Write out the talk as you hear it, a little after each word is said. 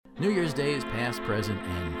New Year's Day is past, present,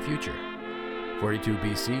 and future. 42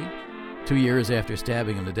 BC, 2 years after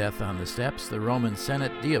stabbing him to death on the steps, the Roman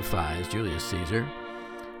Senate deifies Julius Caesar.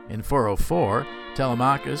 In 404,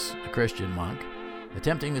 Telemachus, a Christian monk,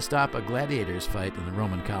 attempting to stop a gladiators fight in the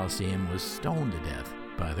Roman Colosseum, was stoned to death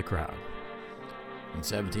by the crowd. In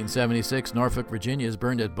 1776, Norfolk, Virginia is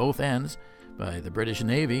burned at both ends by the British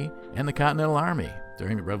Navy and the Continental Army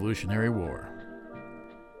during the Revolutionary War.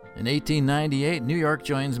 In 1898, New York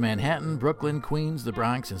joins Manhattan, Brooklyn, Queens, the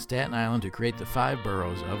Bronx, and Staten Island to create the 5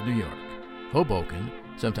 boroughs of New York. Hoboken,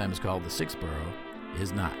 sometimes called the 6th borough,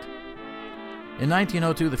 is not. In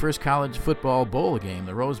 1902, the first college football bowl game,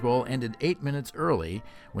 the Rose Bowl, ended 8 minutes early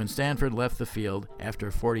when Stanford left the field after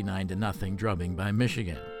a 49-0 drubbing by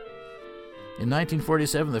Michigan. In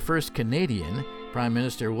 1947, the first Canadian, Prime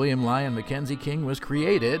Minister William Lyon Mackenzie King, was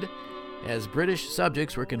created as British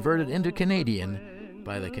subjects were converted into Canadian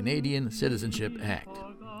by the Canadian Citizenship Act.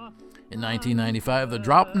 In 1995, the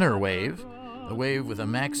Draupner wave, a wave with a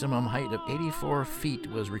maximum height of 84 feet,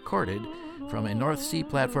 was recorded from a North Sea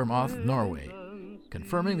platform off Norway,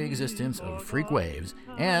 confirming the existence of freak waves.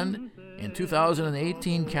 And in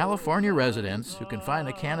 2018, California residents who can find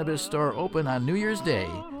a cannabis store open on New Year's Day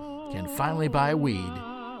can finally buy weed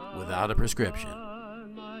without a prescription.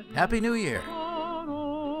 Happy New Year!